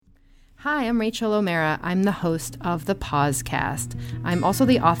Hi, I'm Rachel O'Mara. I'm the host of the Pausecast. I'm also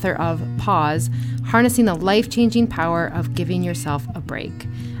the author of Pause, Harnessing the Life-Changing Power of Giving Yourself a Break,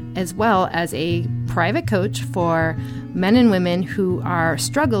 as well as a private coach for men and women who are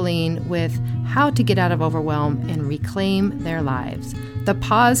struggling with how to get out of overwhelm and reclaim their lives. The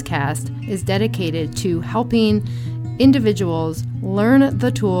Pausecast is dedicated to helping individuals learn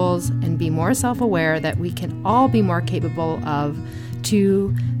the tools and be more self-aware that we can all be more capable of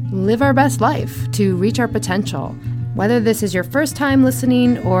to live our best life, to reach our potential. Whether this is your first time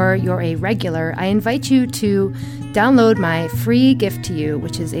listening or you're a regular, I invite you to download my free gift to you,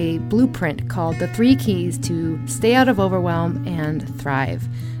 which is a blueprint called The 3 Keys to Stay Out of Overwhelm and Thrive.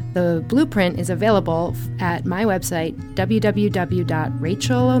 The blueprint is available at my website,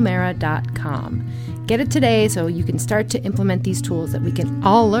 www.rachelomara.com. Get it today so you can start to implement these tools that we can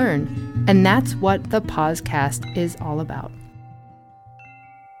all learn. And that's what the Pausecast is all about.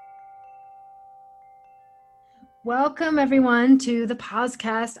 Welcome, everyone, to the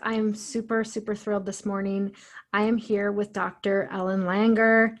Pausecast. I am super thrilled this morning. I am here with Dr. Ellen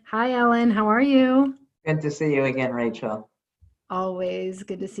Langer. Hi, Ellen. How are you? Good to see you again, Rachel. Always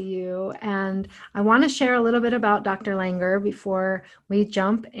good to see you. And I want to share a little bit about Dr. Langer before we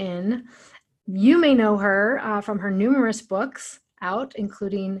jump in. You may know her from her numerous books out,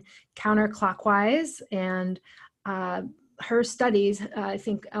 including Counterclockwise and her studies. I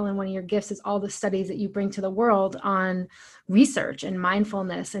think, Ellen, one of your gifts is all the studies that you bring to the world on research and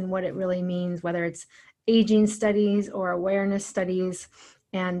mindfulness and what it really means, whether it's aging studies or awareness studies,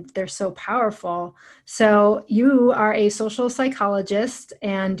 and they're so powerful. So you are a social psychologist,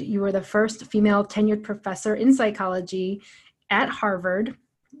 and you were the first female tenured professor in psychology at Harvard.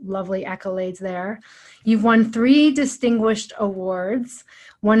 Lovely accolades there. You've won 3 distinguished awards.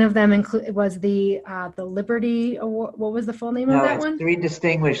 One of them was the Liberty Award. What was the full name of that one? 3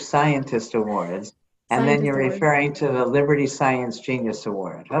 Distinguished Scientist Awards. And then you're referring to the Liberty Science Genius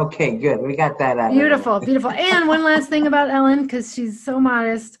Award. Okay, good. We got that out. Beautiful. And one last thing about Ellen, because she's so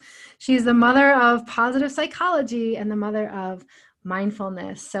modest. She's the mother of positive psychology and the mother of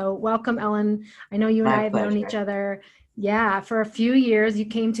mindfulness. So welcome, Ellen. I know you and I have known each other. Yeah, for a few years. You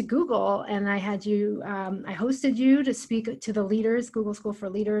came to Google, and I had you, I hosted you to speak to the leaders, Google School for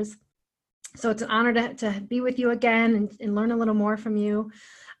Leaders. So it's an honor to be with you again and learn a little more from you.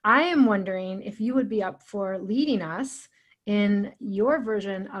 I am wondering if you would be up for leading us in your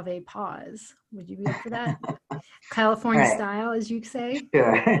version of a pause. Would you be up for that? California style, as you say?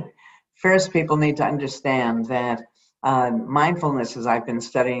 Sure. First, people need to understand that mindfulness, as I've been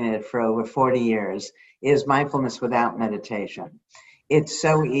studying it for over 40 years, is mindfulness without meditation. It's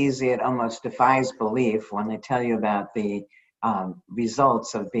so easy, it almost defies belief when they tell you about the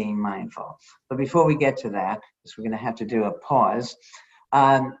results of being mindful. But before we get to that, because we're going to have to do a pause,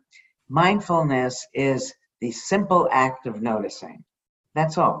 mindfulness is the simple act of noticing.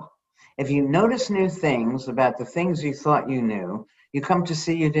 That's all. If you notice new things about the things you thought you knew, you come to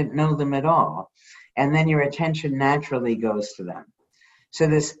see you didn't know them at all. And then your attention naturally goes to them. So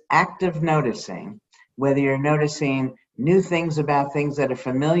this act of noticing, whether you're noticing new things about things that are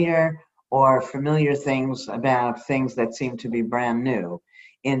familiar or familiar things about things that seem to be brand new,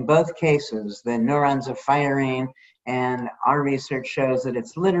 in both cases, the neurons are firing, and our research shows that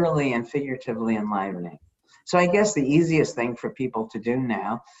it's literally and figuratively enlivening. So I guess the easiest thing for people to do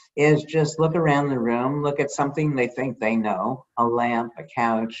now is just look around the room, look at something they think they know, a lamp, a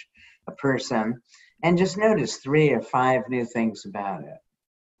couch, a person, and just notice 3 or 5 new things about it.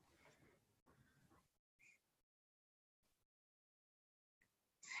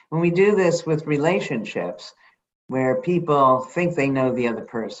 When we do this with relationships, where people think they know the other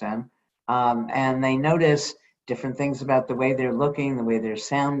person, and they notice different things about the way they're looking, the way they're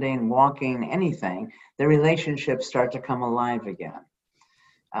sounding, walking, anything, the relationships start to come alive again.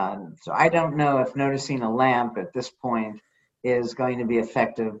 So I don't know if noticing a lamp at this point is going to be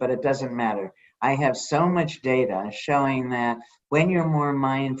effective, but it doesn't matter. I have so much data showing that when you're more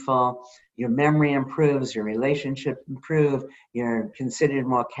mindful, your memory improves, your relationship improves, you're considered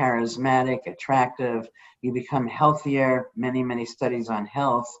more charismatic, attractive, you become healthier, many studies on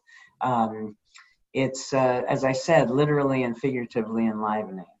health. It's, as I said, literally and figuratively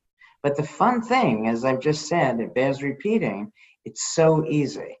enlivening. But the fun thing, as I've just said, it bears repeating, it's so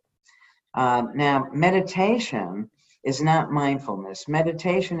easy. Now, meditation is not mindfulness.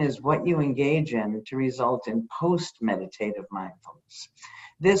 Meditation is what you engage in to result in post-meditative mindfulness.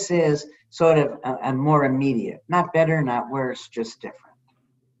 This is sort of a more immediate, not better, not worse, just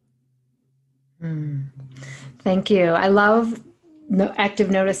different. Thank you. I love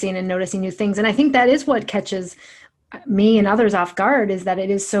active noticing and noticing new things. And I think that is what catches me and others off guard is that it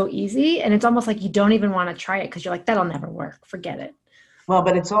is so easy, and it's almost like you don't even want to try it because you're like, that'll never work. Forget it. Well,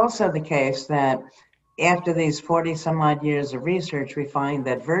 but it's also the case that after these 40 some odd years of research, we find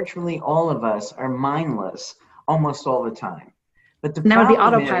that virtually all of us are mindless almost all the time. But the And that would be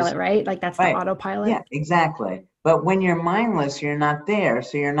problem is, autopilot, right? Like that's the right, autopilot. yeah, exactly. But when you're mindless, you're not there.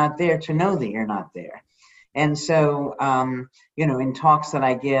 So you're not there to know that you're not there. And so, in talks that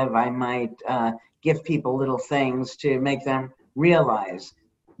I give, I might give people little things to make them realize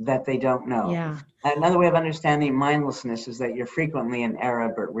that they don't know. Yeah. Another way of understanding mindlessness is that you're frequently in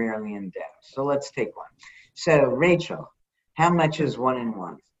error, but rarely in doubt. So let's take one. So, Rachel, how much is 1 and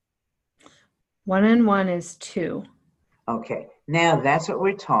 1? 1 and 1 is 2. Okay, now that's what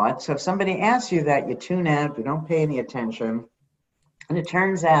we're taught. So if somebody asks you that, you tune out, you don't pay any attention. And it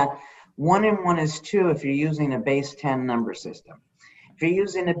turns out 1 and 1 is 2 if you're using a base 10 number system. If you're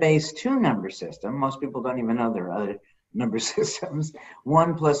using a base 2 number system, most people don't even know there are other number systems.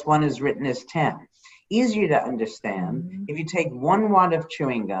 1 plus 1 is written as 10. Easier to understand. Mm-hmm. If you take 1 watt of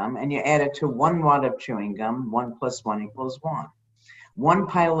chewing gum and you add it to 1 watt of chewing gum, 1 plus 1 equals 1. 1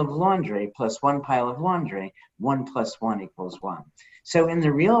 pile of laundry plus 1 pile of laundry, 1 plus 1 equals 1. So in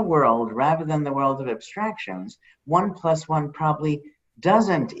the real world, rather than the world of abstractions, 1 plus 1 probably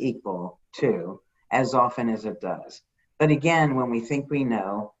doesn't equal 2 as often as it does. But again, when we think we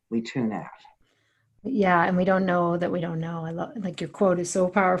know, we tune out. Yeah, and we don't know that we don't know. I love, like, your quote is so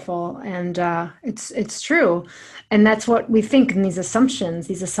powerful, and it's true, and that's what we think in these assumptions,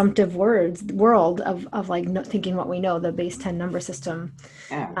 these assumptive world of like thinking what we know, the base 10 number system.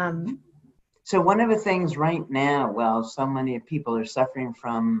 Yeah. So one of the things right now, well, so many people are suffering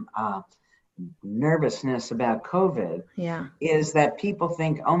from nervousness about COVID, Yeah. is that people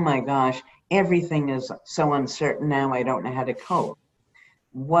think, oh my gosh, everything is so uncertain now, I don't know how to cope.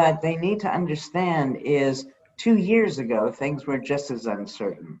 What they need to understand is 2 years ago, things were just as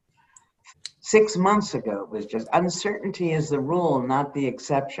uncertain. 6 months ago, it was just uncertainty is the rule, not the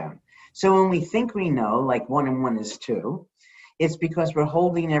exception. So when we think we know, like 1 and 1 is 2, it's because we're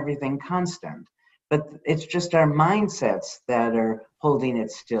holding everything constant. But it's just our mindsets that are holding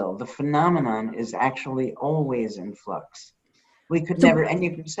it still. The phenomenon is actually always in flux. We could never, and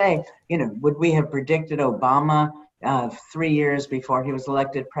you could say, would we have predicted Obama 3 years before he was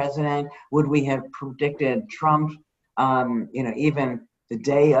elected president? Would we have predicted Trump, even the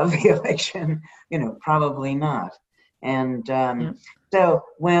day of the election? Probably not. And so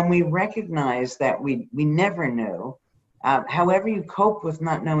when we recognize that we never knew, however you cope with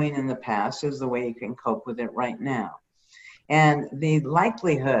not knowing in the past is the way you can cope with it right now. And the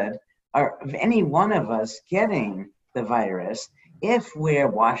likelihood of any one of us getting the virus, if we're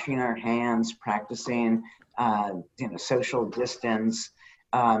washing our hands, practicing social distance,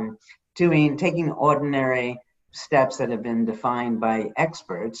 taking ordinary steps that have been defined by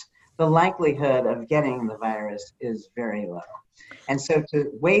experts, the likelihood of getting the virus is very low. And so to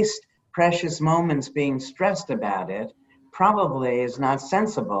waste precious moments being stressed about it probably is not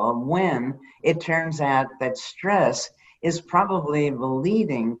sensible when it turns out that stress is probably the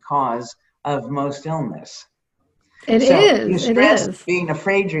leading cause of most illness. It You is. It stress is. being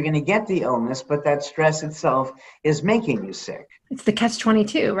afraid you're going to get the illness, but that stress itself is making you sick. It's the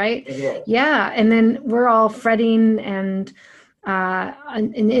catch-22, right? It is. Yeah, and then we're all fretting and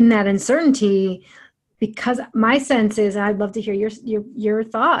in that uncertainty, because my sense is, and I'd love to hear your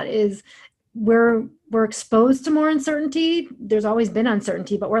thought, is we're exposed to more uncertainty. There's always been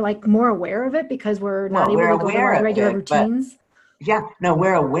uncertainty, but we're like more aware of it because we're not able to go to our regular routines.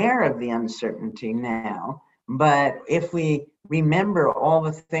 We're aware of the uncertainty now. But if we remember all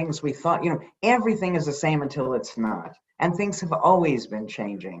the things we thought, everything is the same until it's not. And things have always been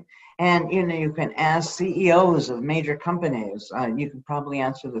changing. And, you can ask CEOs of major companies. You can probably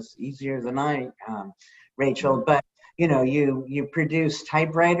answer this easier than I, Rachel. But, you produce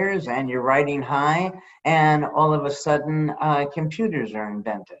typewriters and you're writing high, and all of a sudden computers are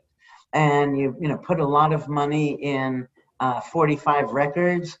invented. And you put a lot of money in 45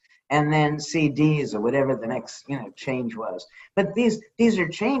 records, and then CDs or whatever the next change was. But these are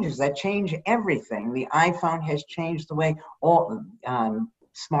changes that change everything. The iPhone has changed the way all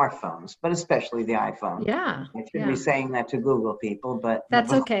smartphones, but especially the iPhone. Yeah. I should be saying that to Google people, but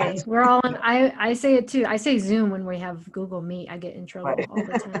that's okay. We're all in, I say it too. I say Zoom when we have Google Meet. I get in trouble all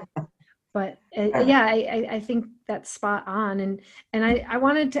the time. But I think that's spot on. And I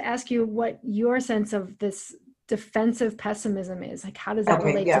wanted to ask you what your sense of this defensive pessimism is. Like, how does that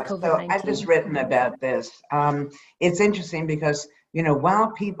relate to COVID-19? So I've just written about this. It's interesting because,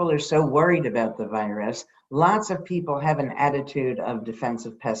 while people are so worried about the virus, lots of people have an attitude of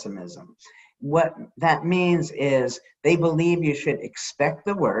defensive pessimism. what that means is they believe you should expect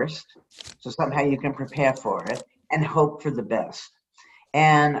the worst, so somehow you can prepare for it, and hope for the best.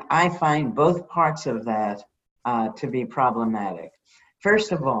 And I find both parts of that to be problematic.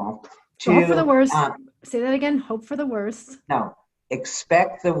 First of all, So hope for the worst. uh, Say that again. Hope for the worst. no,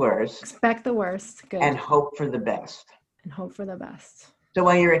 expect the worst Expect the worst. Good. and hope for the best. And hope for the best. So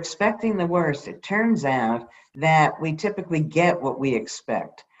while you're expecting the worst, it turns out that we typically get what we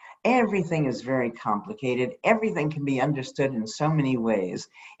expect. Everything is very complicated. Everything can be understood in so many ways.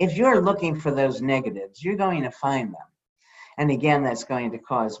 If you're looking for those negatives, you're going to find them. And again, that's going to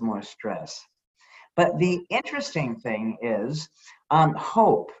cause more stress. But the interesting thing is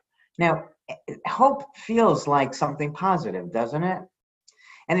hope. Now, hope feels like something positive, doesn't it?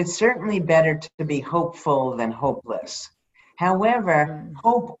 And it's certainly better to be hopeful than hopeless. However,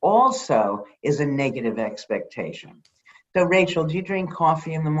 hope also is a negative expectation. So, Rachel, do you drink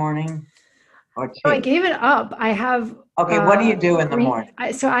coffee in the morning or tea? Oh, I gave it up. I have. Okay, what do you do in the morning?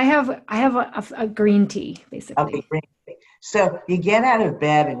 So I have a green tea, basically. Okay, green tea. So you get out of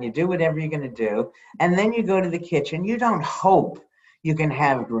bed and you do whatever you're going to do, and then you go to the kitchen. You don't hope you can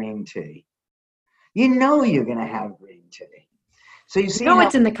have green tea. You know you're going to have green tea. So you see,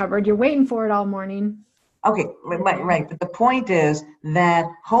 it's in the cupboard. You're waiting for it all morning. Okay, right. But the point is that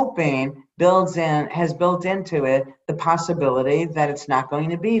hoping has built into it the possibility that it's not going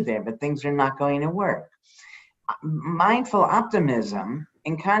to be there, but things are not going to work. Mindful optimism,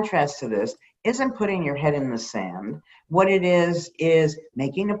 in contrast to this, isn't putting your head in the sand. What it is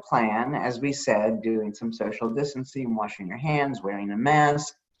making a plan, as we said, doing some social distancing, washing your hands, wearing a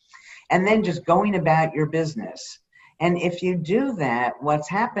mask, and then just going about your business. And if you do that, what's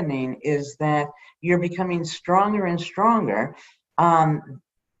happening is that you're becoming stronger and stronger,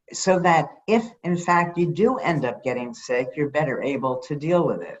 so that if, in fact, you do end up getting sick, you're better able to deal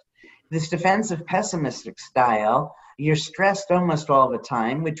with it. This defensive pessimistic style, you're stressed almost all the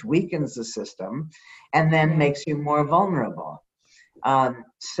time, which weakens the system and then makes you more vulnerable.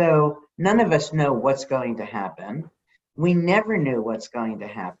 So none of us know what's going to happen. We never knew what's going to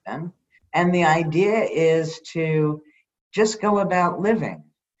happen. And the idea is to just go about living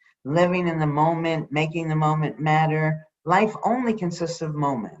in the moment, making the moment matter. Life only consists of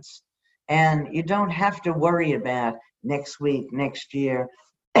moments. And you don't have to worry about next week, next year,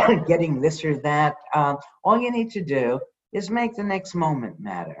 getting this or that. All you need to do is make the next moment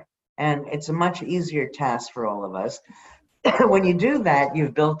matter. And it's a much easier task for all of us. When you do that,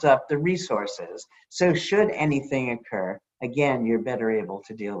 you've built up the resources. So should anything occur, again, you're better able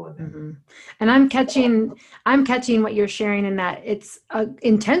to deal with it. Mm-hmm. And I'm catching what you're sharing in that it's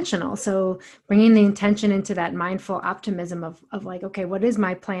intentional. So bringing the intention into that mindful optimism of like, okay, what is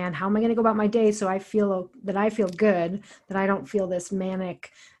my plan? How am I going to go about my day? So I feel good, that I don't feel this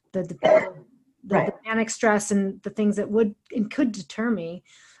manic, the manic stress and the things that would and could deter me,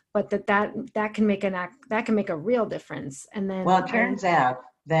 but that can make a real difference. And then, well, it turns out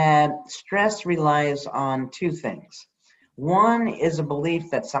that stress relies on two things. One is a belief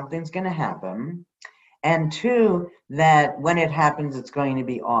that something's going to happen, and two, that when it happens, it's going to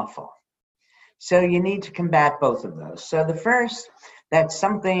be awful. So you need to combat both of those. So the first, that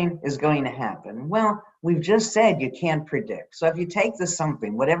something is going to happen. Well, we've just said you can't predict. So if you take the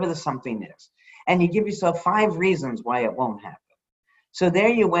something, whatever the something is, and you give yourself 5 reasons why it won't happen. So there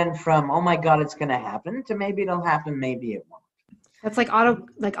you went from, oh my God, it's going to happen, to maybe it'll happen, maybe it won't. That's like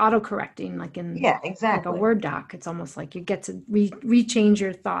auto correcting, like in exactly. like a Word doc. It's almost like you get to rechange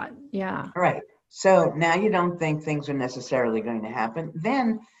your thought. Yeah. Right. So now you don't think things are necessarily going to happen.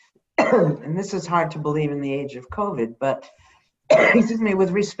 Then, and this is hard to believe in the age of COVID, but excuse me, with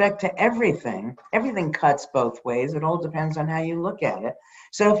respect to everything cuts both ways. It all depends on how you look at it.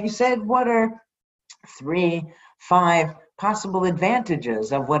 So if you said, what are 3, 5 possible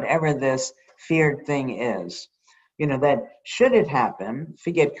advantages of whatever this feared thing is? That should it happen,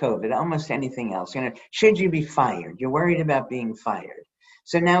 forget COVID, almost anything else. Should you be fired? You're worried about being fired.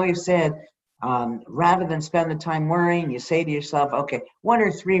 So now we've said, rather than spend the time worrying, you say to yourself, okay, what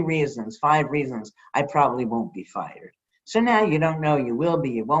are 3 reasons, 5 reasons I probably won't be fired? So now you don't know you will be,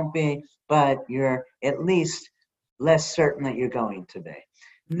 you won't be, but you're at least less certain that you're going to be.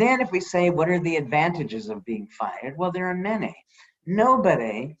 Then if we say, what are the advantages of being fired? Well, there are many.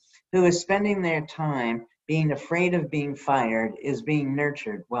 Nobody who is spending their time being afraid of being fired is being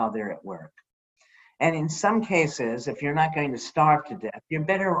nurtured while they're at work. And in some cases, if you're not going to starve to death, you're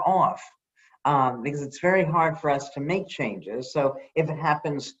better off, because it's very hard for us to make changes. So if it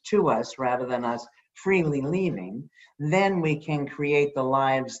happens to us rather than us freely leaving, then we can create the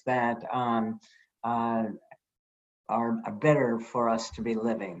lives that are better for us to be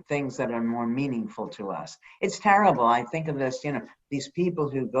living, things that are more meaningful to us. It's terrible. I think of this, these people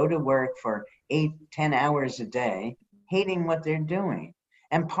who go to work for 8-10 hours a day, hating what they're doing.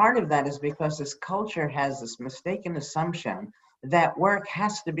 And part of that is because this culture has this mistaken assumption that work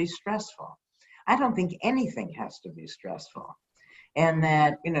has to be stressful. I don't think anything has to be stressful. And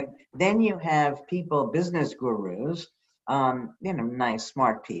that, then you have people, business gurus, nice,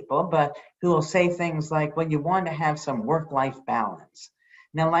 smart people, but who will say things like, well, you want to have some work-life balance.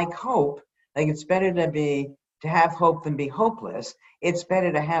 Now, like hope, like it's better to have hope than be hopeless. It's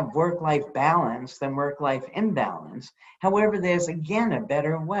better to have work-life balance than work-life imbalance. However, there's, again, a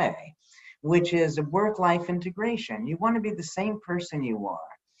better way, which is a work-life integration. You want to be the same person you are,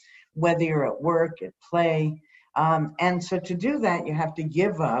 whether you're at work, at play. And so to do that, you have to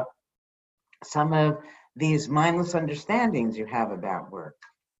give up some of these mindless understandings you have about work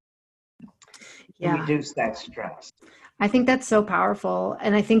to reduce that stress. I think that's so powerful.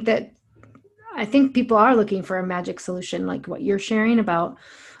 And I think people are looking for a magic solution, like what you're sharing about,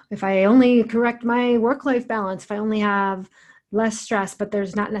 if I only correct my work-life balance, if I only have less stress, but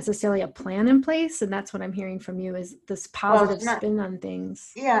there's not necessarily a plan in place. And that's what I'm hearing from you, is this positive spin on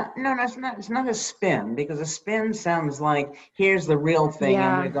things. Yeah, no, it's not a spin, because a spin sounds like, here's the real thing,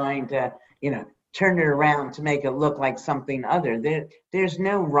 and we're going to, turn it around to make it look like something other. There's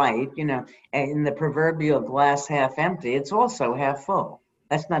no right, in the proverbial glass half empty, it's also half full.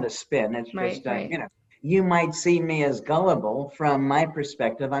 That's not a spin. It's just, you might see me as gullible. From my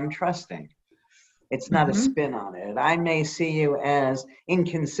perspective, I'm trusting. It's not a spin on it. I may see you as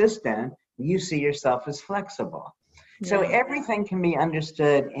inconsistent. You see yourself as flexible. Yeah. So everything can be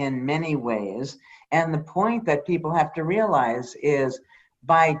understood in many ways. And the point that people have to realize is,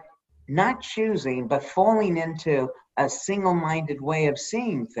 by not choosing, but falling into a single-minded way of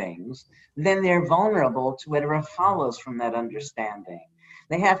seeing things, then they're vulnerable to whatever follows from that understanding.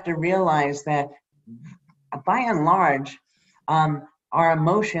 They have to realize that, by and large, our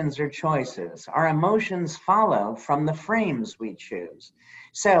emotions are choices. Our emotions follow from the frames we choose.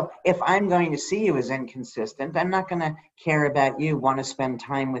 So if I'm going to see you as inconsistent, I'm not going to care about you, want to spend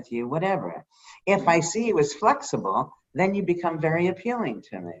time with you, whatever. If I see you as flexible, then you become very appealing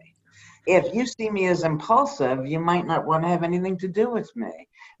to me. If you see me as impulsive, you might not want to have anything to do with me.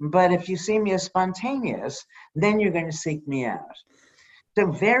 But if you see me as spontaneous, then you're going to seek me out.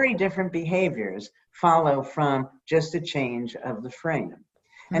 So very different behaviors follow from just a change of the frame.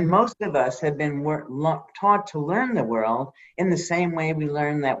 And most of us have been taught to learn the world in the same way we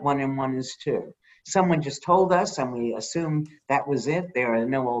learn that 1 and 1 is 2. Someone just told us and we assumed that was it. There are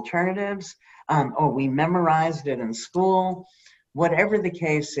no alternatives, or we memorized it in school. Whatever the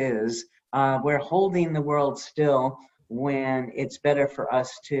case is, we're holding the world still when it's better for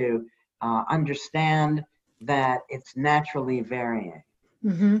us to understand that it's naturally varying.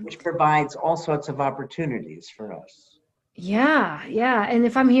 Which provides all sorts of opportunities for us. Yeah. And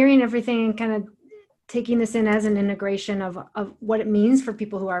if I'm hearing everything and kind of taking this in as an integration of what it means for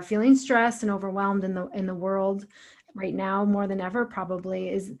people who are feeling stressed and overwhelmed in the world right now, more than ever, probably,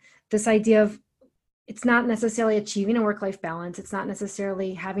 is this idea of, it's not necessarily achieving a work-life balance. It's not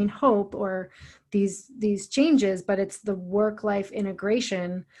necessarily having hope or these changes, but it's the work-life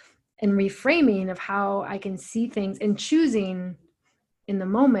integration and reframing of how I can see things and choosing in the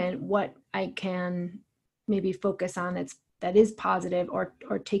moment what I can maybe focus on that is positive, or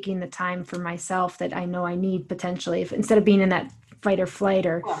taking the time for myself that I know I need, potentially, if instead of being in that fight or flight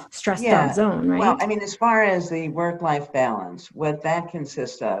or stressed out zone, right? Well, I mean, as far as the work-life balance, what that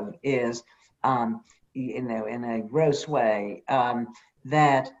consists of is, in a gross way,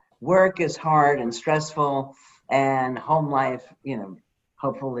 that work is hard and stressful, and home life,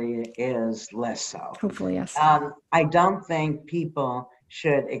 hopefully is less so. Hopefully, yes. I don't think people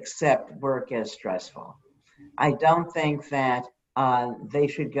should accept work as stressful. I don't think that they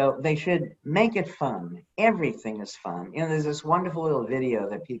should make it fun. Everything is fun. There's this wonderful little video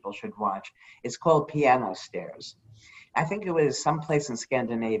that people should watch. It's called Piano Stairs. I think it was someplace in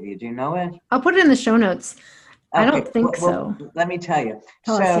Scandinavia. Do you know it? I'll put it in the show notes. Okay. I don't think so. Let me tell you.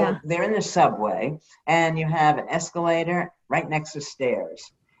 Tell us. They're in the subway, and you have an escalator right next to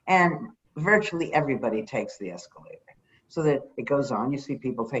stairs. And virtually everybody takes the escalator. So that it goes on, you see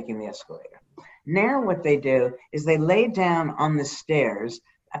people taking the escalator. Now what they do is they lay down on the stairs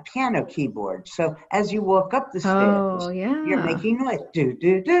a piano keyboard. So as you walk up the stairs, you're making noise. Do,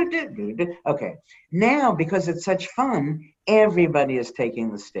 do, do, do, do, do. Okay. Now, because it's such fun, everybody is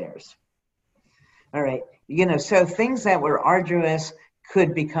taking the stairs. All right. So things that were arduous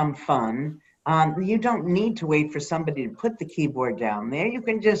could become fun. You don't need to wait for somebody to put the keyboard down there. You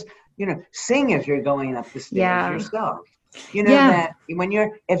can just sing if you're going up the stairs Yeah. yourself. Yeah. That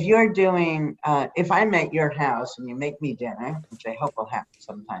if you're doing, if I'm at your house and you make me dinner, which I hope will happen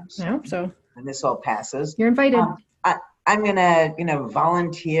sometime I soon, hope so. when this all passes, You're invited. I'm gonna,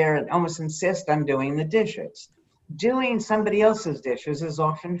 volunteer and almost insist on doing the dishes. Doing somebody else's dishes is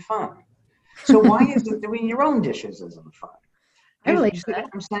often fun. So why is it doing your own dishes isn't fun? I You relate to see what that.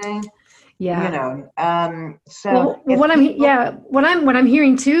 I'm saying? Yeah. So if What people, what I'm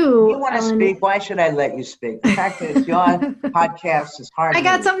hearing you too, want to Ellen. speak, why should I let you speak? The fact that it's your podcast is I hard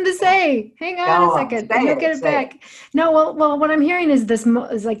got news. something to say. Hang Go on a on, second, say and you'll it, get it say it. back. No, well, what I'm hearing is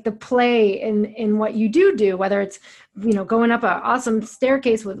is like the play in what you do, whether it's going up an awesome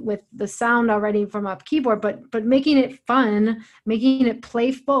staircase with the sound already from a keyboard, but making it fun, making it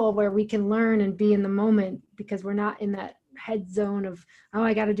playful, where we can learn and be in the moment because we're not in that head zone of, oh,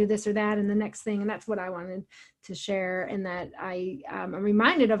 I got to do this or that and the next thing. And that's what I wanted to share, and that I'm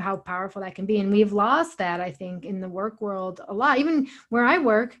reminded of how powerful that can be. And we've lost that, I think, in the work world a lot. Even where I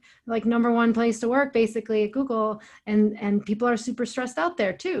work, like number one place to work basically at Google, and people are super stressed out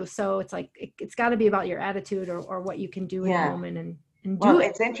there too. So it's like it's got to be about your attitude or what you can do in the Yeah. moment and Well, do it.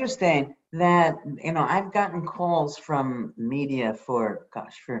 it's interesting that, I've gotten calls from media for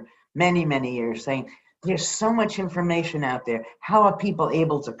many, many years saying, there's so much information out there. How are people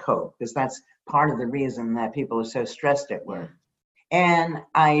able to cope? Because that's part of the reason that people are so stressed at work. And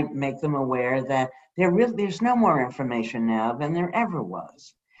I make them aware that there's no more information now than there ever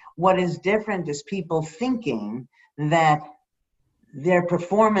was. What is different is people thinking that their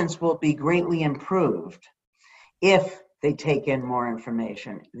performance will be greatly improved if they take in more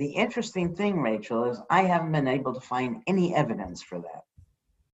information. The interesting thing, Rachel, is I haven't been able to find any evidence for that.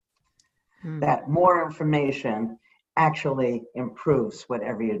 That more information actually improves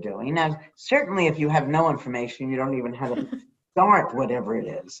whatever you're doing. Now, certainly if you have no information, you don't even have to start whatever it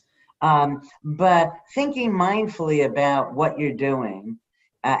is. But thinking mindfully about what you're doing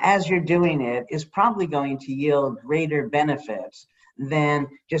as you're doing it is probably going to yield greater benefits than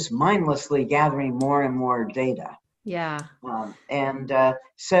just mindlessly gathering more and more data. Yeah.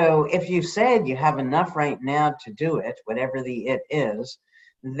 So if you said you have enough right now to do it, whatever the it is,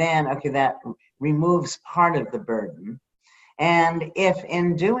 then okay, that removes part of the burden. And if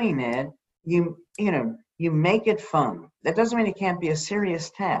in doing it, you make it fun. That doesn't mean it can't be a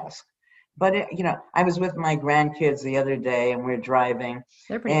serious task. But I was with my grandkids the other day, and we're driving.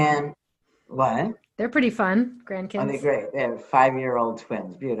 They're pretty fun. What? They're pretty fun, Oh, grandkids. they're great. They have 5-year-old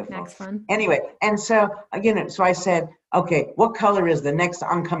twins. Beautiful. Max fun. Anyway, and so so I said, okay, what color is the next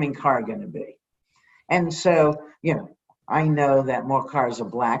oncoming car going to be? And so, I know that more cars are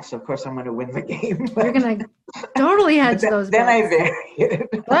black, so of course I'm going to win the game. You're gonna totally hedge those Then bets. I vary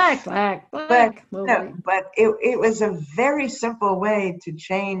it. Black. But it was a very simple way to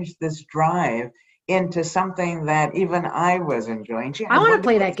change this drive into something that even I was enjoying. Gee, I want to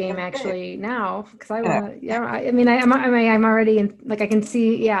play what that it's game gonna be. actually now because I want to. Yeah, I'm already in. Like I can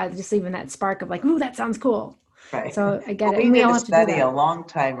see. Yeah, just even that spark of like, ooh, that sounds cool. Right. So I get Well, it, we and we did all a have to do study a that. long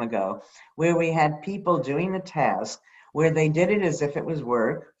time ago where we had people doing a task where they did it as if it was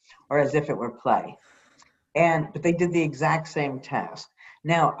work or as if it were play. But they did the exact same task.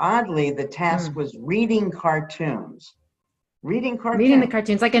 Now, oddly, the task was reading cartoons. Reading the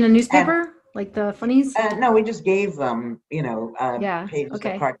cartoons, like in a And newspaper, like the funnies. no, we just gave them, Yeah. pages of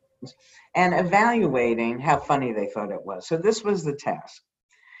Okay. cartoons and evaluating how funny they thought it was. So this was the task.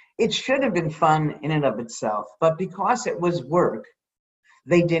 It should have been fun in and of itself, but because it was work,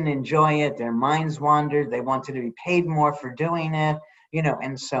 they didn't enjoy it. Their minds wandered. They wanted to be paid more for doing it,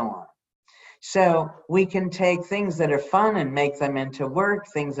 and so on. So we can take things that are fun and make them into work,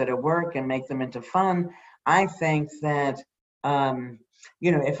 things that are work and make them into fun. I think that,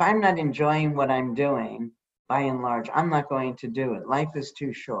 if I'm not enjoying what I'm doing, by and large, I'm not going to do it. Life is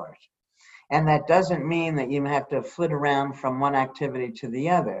too short. And that doesn't mean that you have to flit around from one activity to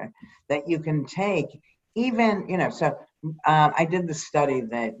the other, that you can take even, I did the study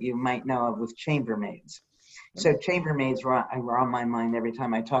that you might know of with chambermaids. So chambermaids were on my mind every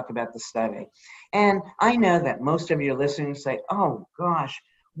time I talk about the study. And I know that most of your listeners say, oh gosh,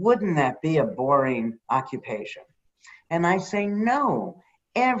 wouldn't that be a boring occupation? And I say, no,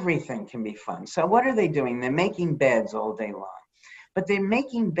 everything can be fun. So what are they doing? They're making beds all day long, but they're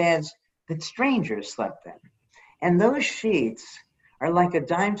making beds that strangers slept in. And those sheets are like a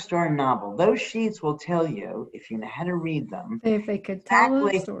dime store novel. Those sheets will tell you, if you know how to read them, If they could tell a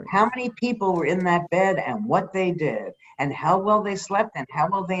exactly story. how many people were in that bed and what they did and how well they slept and how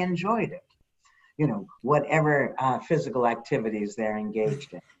well they enjoyed it. Whatever physical activities they're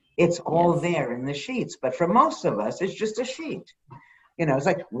engaged in. It's all there in the sheets. But for most of us, it's just a sheet. It's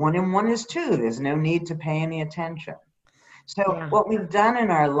like 1 and 1 is 2. There's no need to pay any attention. So Yeah. what we've done in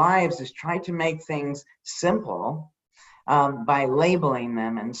our lives is try to make things simple by labeling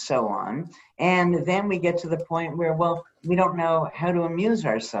them and so on. And then we get to the point where, well, we don't know how to amuse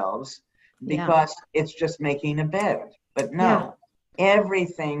ourselves Yeah. because it's just making a bed. But Yeah. no,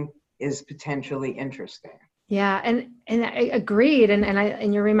 everything is potentially interesting. Yeah, and I agreed,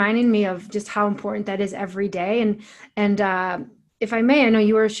 and you're reminding me of just how important that is every day. And if I may, I know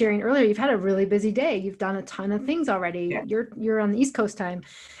you were sharing earlier, you've had a really busy day. You've done a ton of things already. Yeah. You're on the East Coast time,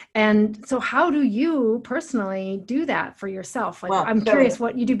 and so how do you personally do that for yourself? Like, Well, I'm curious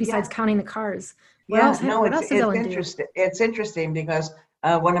what you do yeah, besides counting the cars. yeah, no, What else does it's Ellen do? interesting. It's interesting because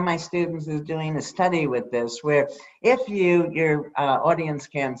one of my students is doing a study with this, where if your audience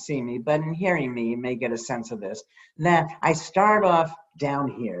can't see me, but in hearing me, you may get a sense of this. That I start off down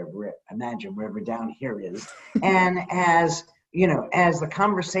here, imagine wherever down here is, and as the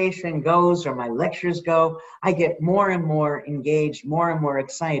conversation goes or my lectures go, I get more and more engaged, more and more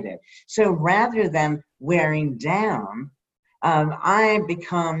excited. So rather than wearing down, I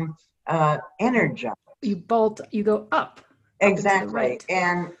become energized. You go up and to the Exactly. right.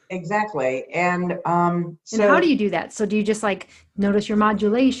 And And how do so you do that? So do you just like notice your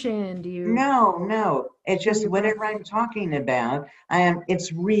modulation? Do you no, it's feel just your breath? whatever I'm talking about,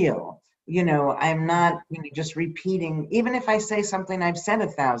 it's real. I'm not just repeating, even if I say something I've said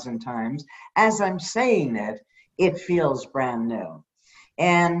 1,000 times, as I'm saying it, it feels brand new.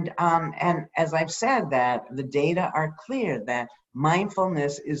 And as I've said, that the data are clear that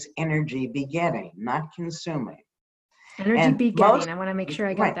mindfulness is energy begetting, not consuming. Energy And begetting. most I want to make sure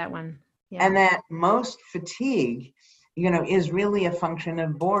I got right, that one. Yeah. and that most fatigue, is really a function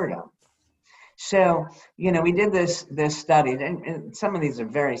of boredom. So, we did this study, and some of these are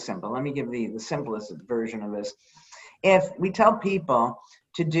very simple. Let me give the simplest version of this. If we tell people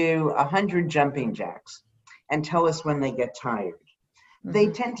to do 100 jumping jacks and tell us when they get tired, they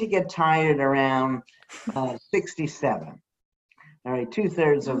Mm-hmm. tend to get tired around 67. All right,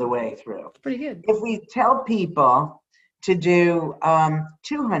 2/3 of the Oh, way through. it's pretty good. If we tell people to do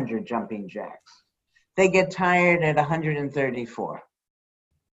 200 jumping jacks, they get tired at 134.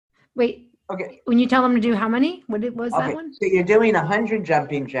 Wait, Okay, when you tell them to do how many? Was that okay, one? so you're doing 100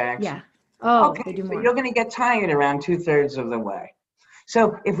 jumping jacks. Yeah. Oh, they Okay, do so more. you're going to get tired around 2/3 of the way.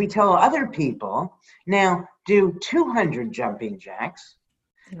 So if we tell other people, now do 200 jumping jacks,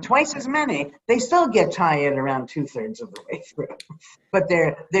 They don't get twice as tired. many, they still get tired around 2/3 of the way through, but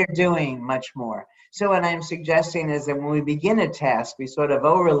they're doing much more. So what I'm suggesting is that when we begin a task, we sort of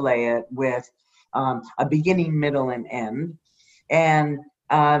overlay it with a beginning, middle, and end, and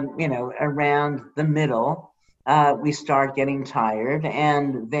around the middle, we start getting tired,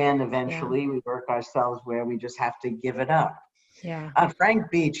 and then Yeah. eventually we work ourselves where we just have to give it up. Yeah. Frank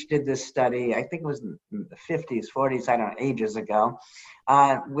Beach did this study, I think it was in the 50s, 40s, I don't know, ages ago,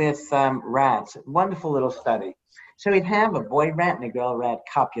 with rats. Wonderful little study. So he'd have a boy rat and a girl rat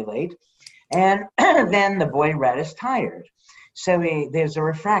copulate, and then the boy rat is tired. So there's a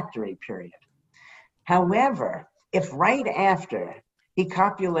refractory period. However, if right after he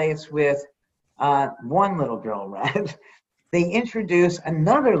copulates with one little girl rat, they introduce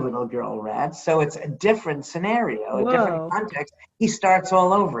another little girl rat, so it's a different scenario, a different Whoa. context. He starts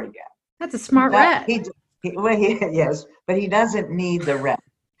all over again. That's a He smart does, rat. yes, but he doesn't need the rest.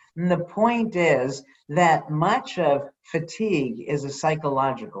 And the point is that much of fatigue is a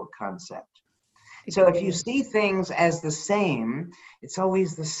psychological concept. So if you Agreed. see things as the same, it's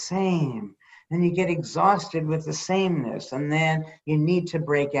always the same. Then you get exhausted with the sameness, and then you need to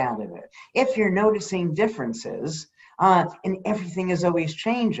break out of it. If you're noticing differences, and everything is always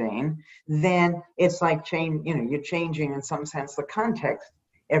changing, then it's like you're changing in some sense the context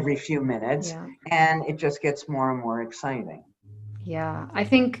every few minutes, Yeah. and it just gets more and more exciting. Yeah. I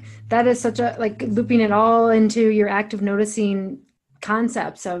think that is such a like looping it all into your active noticing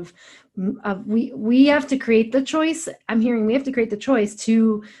concepts of we have to create the choice. I'm hearing we have to create the choice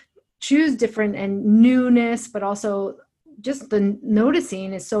to choose different and newness, but also just the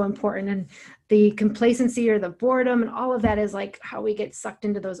noticing is so important. And the complacency or the boredom and all of that is like how we get sucked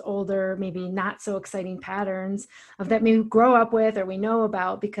into those older, maybe not so exciting patterns of that we grow up with or we know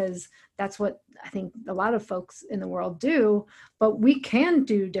about, because that's what I think a lot of folks in the world do. But we can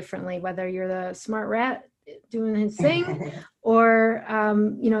do differently, whether you're the smart rat doing his thing, or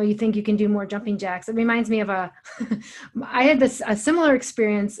you think you can do more jumping jacks. It reminds me of I had a similar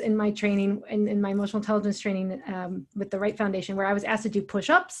experience in my training, in my emotional intelligence training, with the Right Foundation, where I was asked to do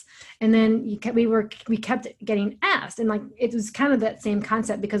push-ups, and then we kept getting asked, and like it was kind of that same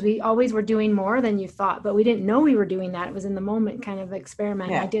concept, because we always were doing more than you thought, but we didn't know we were doing that. It was in the moment kind of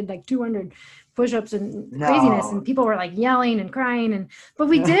experiment. Yeah. I did like 200 push-ups and craziness, and people were like yelling and crying, but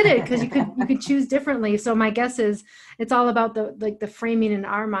we did it because you could choose differently. So my guess is it's all about the framing in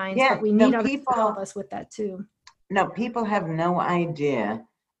our minds, but we need others to help us with that too. No, people have no idea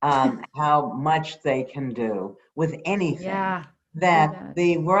how much they can do with anything. Yeah, that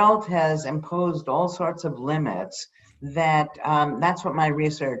the world has imposed all sorts of limits. That's what my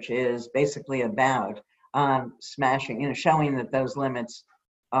research is basically about, smashing, showing that those limits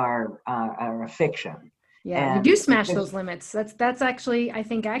are a fiction. Yeah, we do smash those limits. That's actually, I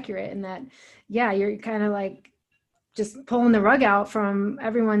think, accurate in that. Yeah, you're kind of like just pulling the rug out from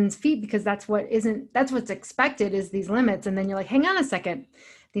everyone's feet, because that's what's expected, is these limits. And then you're like, hang on a second,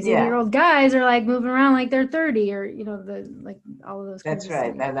 these 80-year-old guys are like moving around like they're 30, or all of those. That's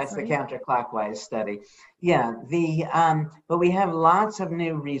right. That's the counterclockwise study. Yeah. But we have lots of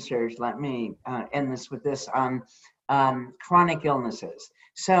new research. Let me end this with this on chronic illnesses.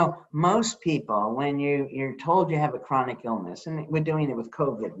 So most people, when you're told you have a chronic illness, and we're doing it with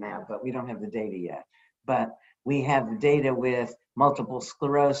COVID now, but we don't have the data yet. But we have the data with multiple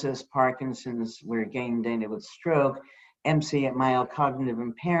sclerosis, Parkinson's, we're getting data with stroke, MC, mild cognitive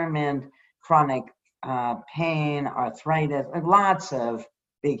impairment, chronic pain, arthritis, and lots of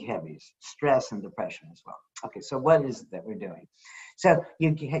big heavies, stress and depression as well. Okay, so what is it that we're doing? So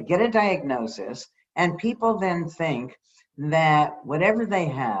you get a diagnosis, and people then think that whatever they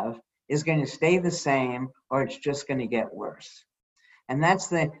have is going to stay the same, or it's just going to get worse. And that's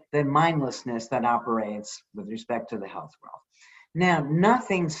the mindlessness that operates with respect to the health world. Now,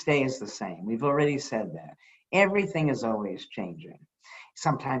 nothing stays the same. We've already said that. Everything is always changing.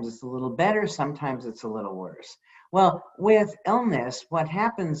 Sometimes it's a little better, sometimes it's a little worse. Well, with illness, what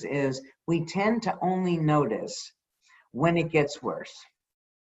happens is we tend to only notice when it gets worse.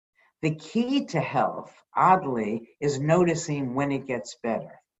 The key to health, oddly, is noticing when it gets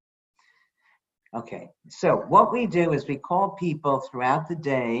better. Okay, so what we do is we call people throughout the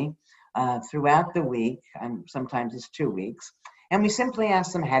day, throughout the week, and sometimes it's 2 weeks, and we simply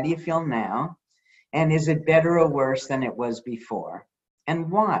ask them, how do you feel now? And is it better or worse than it was before? And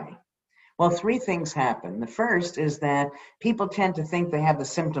why? Well, 3 things happen. The first is that people tend to think they have the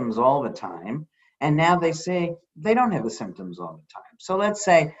symptoms all the time, and now they say they don't have the symptoms all the time. So let's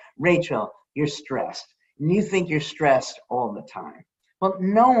say, Rachel, you're stressed, and you think you're stressed all the time. Well,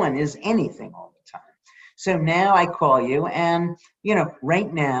 no one is anything all the time. So now I call you, and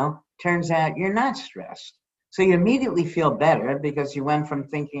right now, turns out you're not stressed. So you immediately feel better, because you went from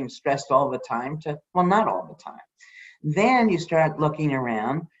thinking stressed all the time to, well, not all the time. Then you start looking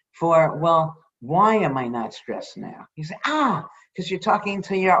around for, well, why am I not stressed now? You say, because you're talking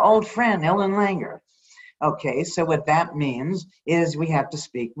to your old friend, Ellen Langer. Okay, so what that means is we have to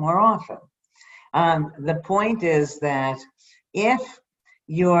speak more often. The point is that if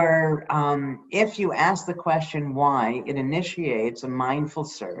you ask the question why, it initiates a mindful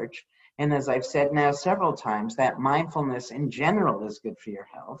search. And as I've said now several times, that mindfulness in general is good for your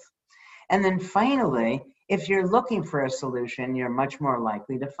health. And then finally, if you're looking for a solution, you're much more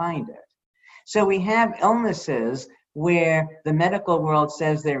likely to find it. So we have illnesses where the medical world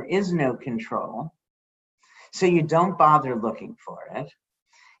says there is no control, so you don't bother looking for it.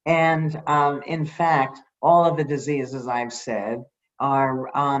 And in fact, all of the diseases I've said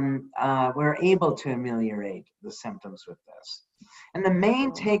we're able to ameliorate the symptoms with this. And the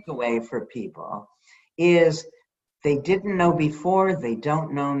main takeaway for people is they didn't know before, they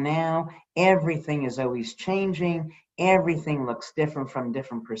don't know now. Everything is always changing. Everything looks different from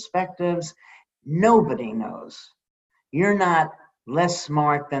different perspectives. Nobody knows. You're not less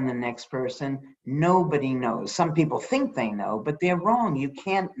smart than the next person. Nobody knows. Some people think they know, but they're wrong. You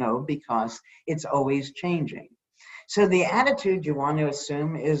can't know because it's always changing. So the attitude you want to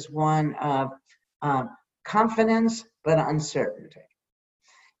assume is one of confidence, but uncertainty.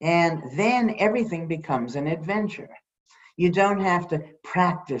 And then everything becomes an adventure. You don't have to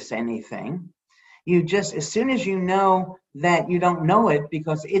practice anything. You just, as soon as you know that you don't know it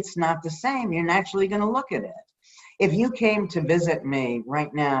because it's not the same, you're naturally going to look at it. If you came to visit me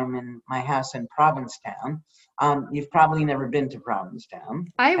right now, I'm in my house in Provincetown. You've probably never been to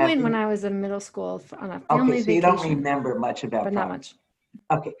Provincetown. I went when I was in middle school on a family vacation. So you don't remember much about but Provincetown.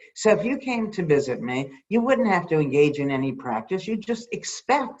 Okay, so if you came to visit me, you wouldn't have to engage in any practice. You just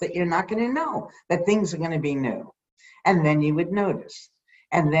expect that you're not going to know, that things are going to be new. And then you would notice.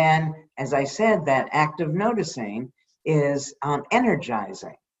 And then, as I said, that act of noticing is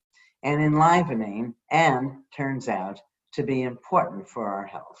energizing and enlivening, and turns out to be important for our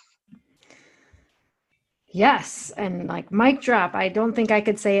health. Yes, and like mic drop. I don't think I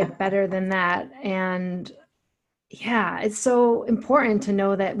could say it better than that. And yeah, it's so important to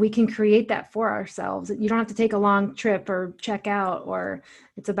know that we can create that for ourselves. You don't have to take a long trip or check out, or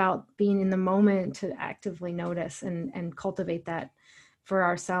it's about being in the moment to actively notice and cultivate that for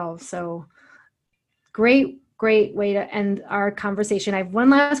ourselves. So great way to end our conversation. I have one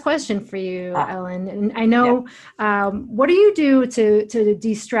last question for you, Ellen. And I know, what do you do to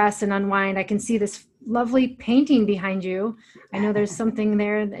de-stress and unwind? I can see this lovely painting behind you. I know there's something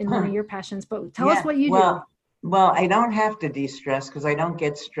there in one of your passions, but tell us what you do. Well, I don't have to de-stress because I don't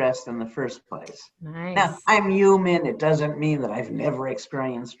get stressed in the first place. Nice. Now, I'm human. It doesn't mean that I've never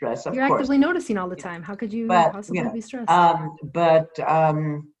experienced stress. Of You're course. actively noticing all the time. How could you possibly be stressed?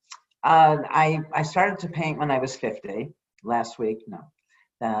 I started to paint when I was 50 last week. No,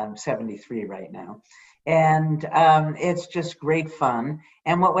 I'm 73 right now. And it's just great fun.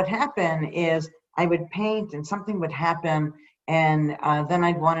 And what would happen is I would paint and something would happen. And then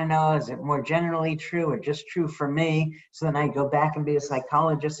I'd want to know, is it more generally true or just true for me? So then I'd go back and be a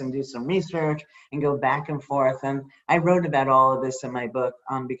psychologist and do some research and go back and forth. And I wrote about all of this in my book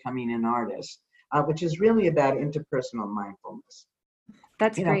on becoming an artist, which is really about interpersonal mindfulness.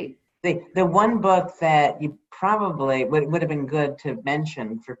 That's great. The one book that you probably would have been good to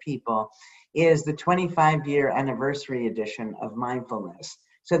mention for people is the 25-year anniversary edition of Mindfulness.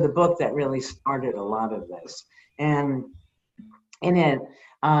 So the book that really started a lot of this. And in it,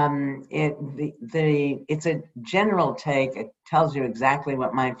 it's a general take. It tells you exactly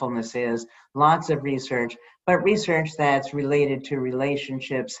what mindfulness is, lots of research, but research that's related to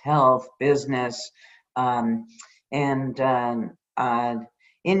relationships, health, business,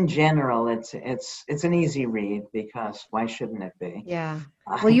 in general, it's an easy read because why shouldn't it be? Yeah.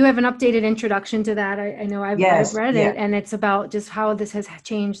 Well, you have an updated introduction to that. I know I've read it, and it's about just how this has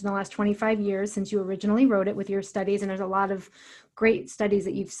changed in the last 25 years since you originally wrote it with your studies. And there's a lot of great studies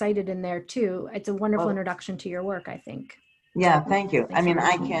that you've cited in there too. It's a wonderful introduction to your work, I think. Yeah, thank you. I mean,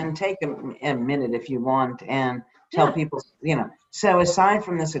 I can take a minute if you want and tell people, so aside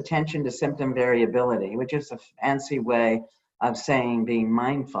from this attention to symptom variability, which is a fancy way of saying being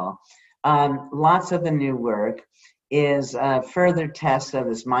mindful, lots of the new work is further tests of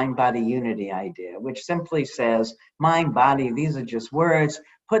this mind-body unity idea, which simply says mind, body, these are just words,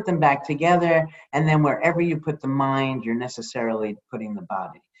 put them back together, and then wherever you put the mind, you're necessarily putting the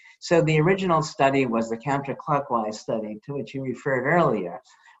body. So the original study was the counterclockwise study to which you referred earlier,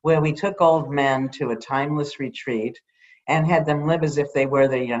 where we took old men to a timeless retreat and had them live as if they were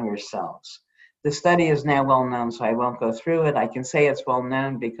their younger selves. The study is now well known, so I won't go through it. I can say it's well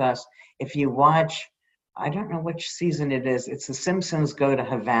known because if you watch, I don't know which season it is, it's The Simpsons Go to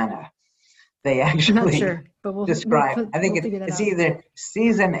Havana. They actually describe, I think it's either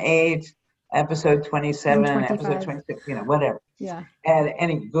season 8, episode 27, episode 26, whatever. Yeah. And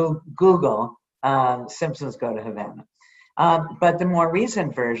any Google Simpsons Go to Havana. But the more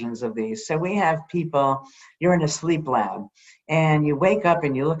recent versions of these, so we have people, you're in a sleep lab, and you wake up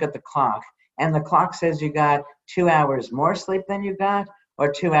and you look at the clock, and the clock says you got 2 hours more sleep than you got,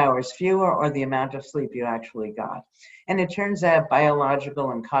 or 2 hours fewer, or the amount of sleep you actually got. And it turns out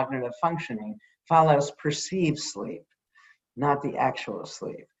biological and cognitive functioning follows perceived sleep, not the actual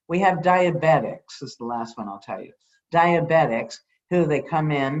sleep. We have diabetics, this is the last one I'll tell you. Diabetics who they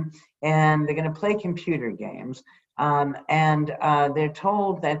come in and they're going to play computer games, and they're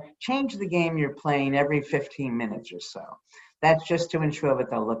told that change the game you're playing every 15 minutes or so. That's just to ensure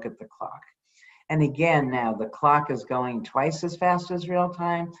that they'll look at the clock. And again, now the clock is going twice as fast as real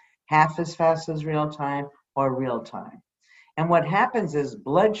time, half as fast as real time, or real time. And what happens is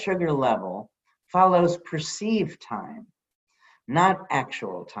blood sugar level follows perceived time, not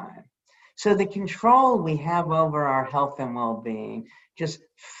actual time. So the control we have over our health and well-being just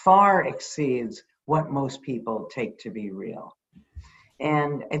far exceeds what most people take to be real.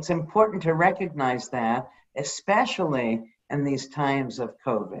 And it's important to recognize that, especially in these times of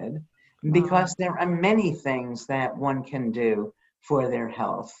COVID, because there are many things that one can do for their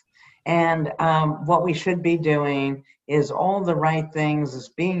health. And what we should be doing is all the right things. Is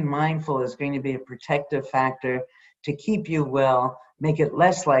being mindful is going to be a protective factor to keep you well, make it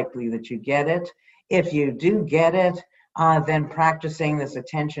less likely that you get it. If you do get it, then practicing this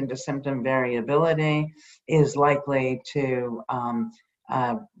attention to symptom variability is likely to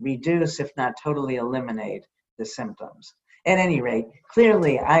reduce, if not totally eliminate, the symptoms. At any rate,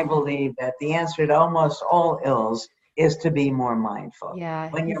 clearly, I believe that the answer to almost all ills is to be more mindful. Yeah.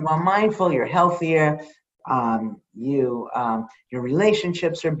 When you're more mindful, you're healthier. Your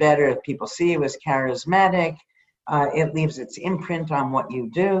relationships are better. If people see you as charismatic, it leaves its imprint on what you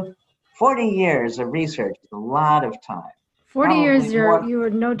do. 40 years of research is a lot of time. 40 Probably years, more. you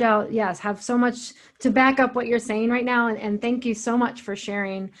would no doubt, yes, have so much to back up what you're saying right now. And thank you so much for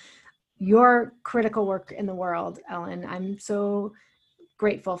sharing your critical work in the world, Ellen. I'm so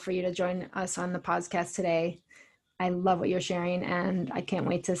grateful for you to join us on the podcast today. I love what you're sharing, and I can't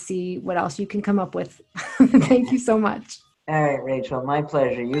wait to see what else you can come up with. Thank you so much. All right, Rachel, my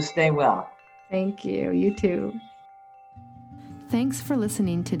pleasure. You stay well. Thank you. You too. Thanks for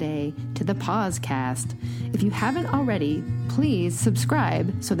listening today to the Pausecast. If you haven't already, please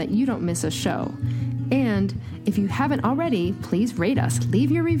subscribe so that you don't miss a show. And if you haven't already, please rate us,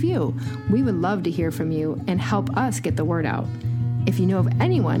 leave your review. We would love to hear from you and help us get the word out. If you know of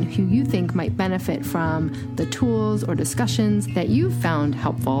anyone who you think might benefit from the tools or discussions that you've found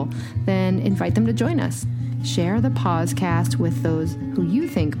helpful, then invite them to join us. Share the Pausecast with those who you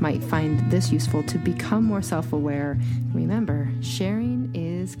think might find this useful to become more self-aware. Remember, sharing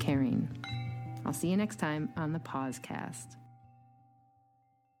is caring. I'll see you next time on the Pausecast.